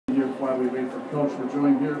we wait for Coach, we're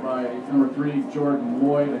joined here by number 3, Jordan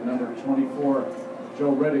Lloyd, and number 24,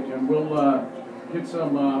 Joe Reddick. And we'll get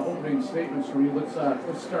some opening statements from you. Let's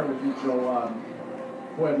start with you, Joe.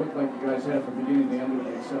 Boy, it looked like you guys had from beginning to end, with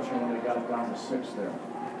the exception when they got it down to 6 there. It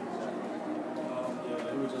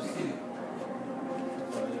was just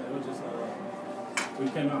we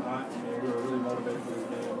came out hot. We were really motivated for this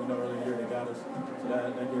game. We know early in the year they got us, so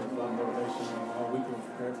that gave us a lot of motivation. All week we were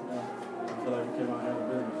prepared for them. I feel like we came out and handled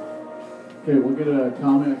business. Okay, we'll get a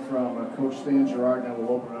comment from Coach Stan Gerard, and then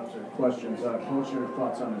we'll open up to questions. Coach, your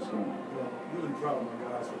thoughts on this game? Well, really proud of my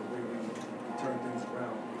guys for the way we turned things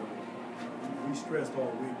around. We stressed all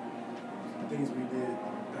week the things we did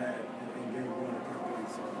bad in game 1 of campaign.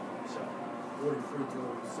 So shot 40 free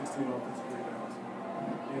throws, 16 offensive rebounds,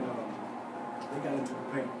 and they got into the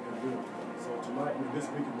paint and good. So tonight, this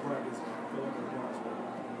week in practice, I feel like our guys were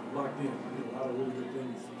locked in. We did a lot of really good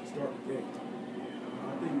things to start the game.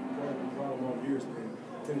 I think part of the problem all year has been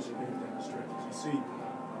finishing things down the stretch. As you see,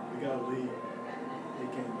 we got a lead. They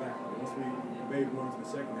came back. Once we made runs in the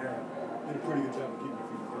second half, did a pretty good job of keeping the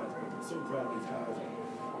feet guys. But I'm so proud of these guys.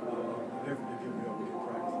 The effort they give me over in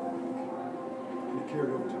practice. And they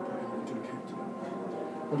carried over to the game tonight.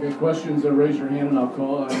 Okay, questions, raise your hand and I'll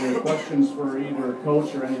call. Any questions for either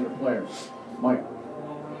coach or any of the players? Mike.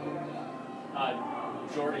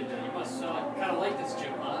 Jordan, you must kind of like this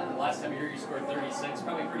gym, huh? The last time you were here, you scored 36.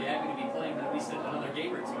 Probably pretty happy to be playing at least another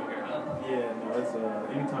game or two here, huh? Yeah, no, it's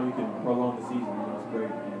anytime you can prolong the season, it's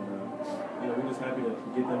great. And we're just happy to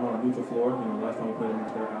get them on a neutral floor. Last time we played them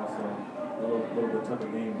at their house, so a little bit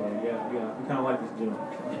tougher game. But yeah, we kind of like this gym.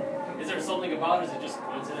 Is there something about it? Is it just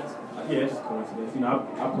coincidence? Yeah, it's just coincidence.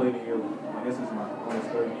 I played in here. I guess it's my almost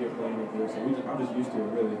 3rd year playing in here, so I'm just used to it,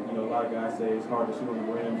 really. A lot of guys say it's hard to shoot on the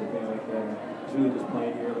rims and things like that. And it's really just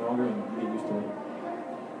playing here longer and getting used to it.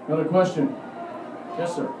 Another question?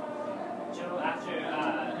 Yes, sir. Joe, after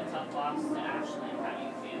a tough loss to Ashland, how do you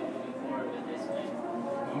feel moving forward with this win?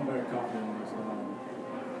 I'm very confident in this.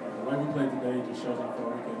 The way we played today just shows how far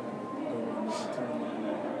we can go in this tournament.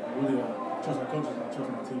 I really trust our coaches and I trust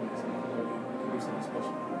my teammates. And I feel like we can do something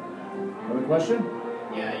special. Another question?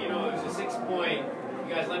 Yeah, it was a 6-point.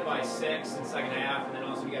 You guys led by 6 in the second half, and then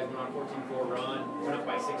also you guys went on a 14-4 run, went up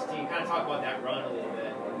by 16. Kind of talk about that run a little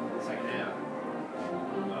bit in the second half.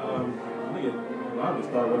 I think a lot of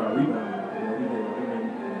it started with our rebound.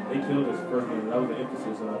 They killed us first game. That was the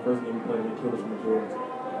emphasis. First game we played, they killed us from the boards.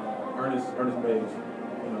 Ernest Mays,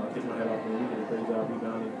 I take my head off him. He did a great job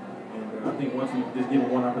rebounding. And I think once we just give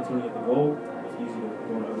him one opportunity at the goal, it's easy to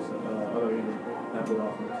go on the other end and have good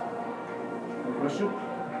offense. Another question?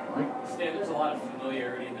 Mike? Stan, there's a lot of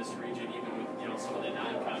familiarity in this region, even with some of the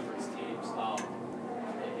non-conference teams.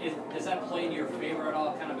 Does that play in your favor at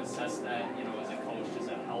all? Kind of assess that, as a coach, does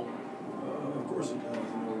that help? Of course it does.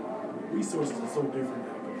 Resources are so different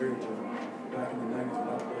now compared to back in the 90s when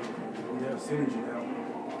I played. We have synergy now.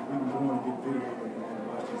 We can go on and get video and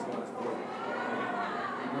watch these guys play.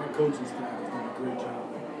 Our coaching staff has done a great job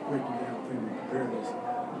of breaking down things and preparing us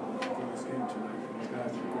for this game tonight. And the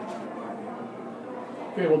guys did a great job of buying in.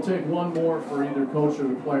 Okay, we'll take one more for either coach or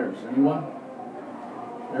the players. Anyone?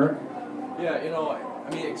 Eric? Yeah,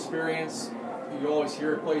 experience, you always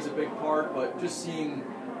hear it plays a big part, but just seeing,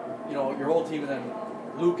 your whole team, and then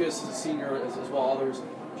Lucas as a senior as well, others,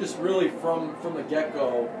 just really from the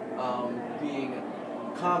get-go, being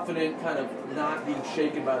confident, kind of not being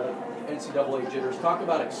shaken by the NCAA jitters. Talk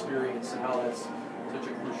about experience and how that's such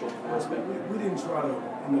a crucial aspect. We didn't try to,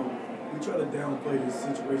 we try to downplay this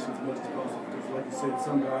situation as much as possible because, like you said,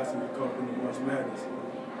 some guys can get caught in the March Madness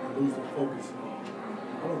and lose their focus.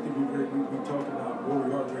 I don't think we talked about where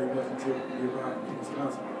we are very much until we arrived in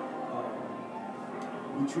Wisconsin.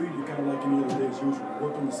 We treated it kind of like any other day as usual. We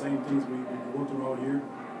worked on the same things we worked on all year.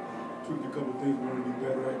 Tweaked a couple of things we wanted to do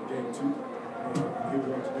better at in game 2. Here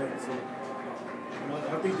we are today. So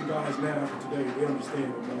I think the guys now after today, they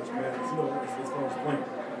understand what March Madness, as far as playing.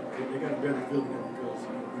 They got a better feeling now because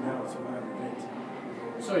we now survive the games.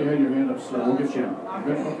 So you had your hand up, sir. We'll get you.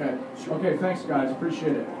 Good? Okay. Okay, thanks, guys.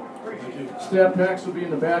 Appreciate it. Stat packs will be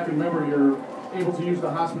in the back. Remember, you're able to use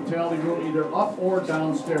the hospitality room either up or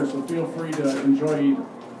downstairs, so feel free to enjoy either.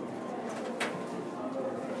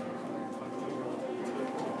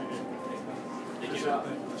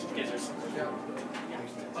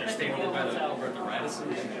 They're staying over at the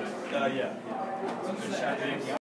Radisson? Yeah.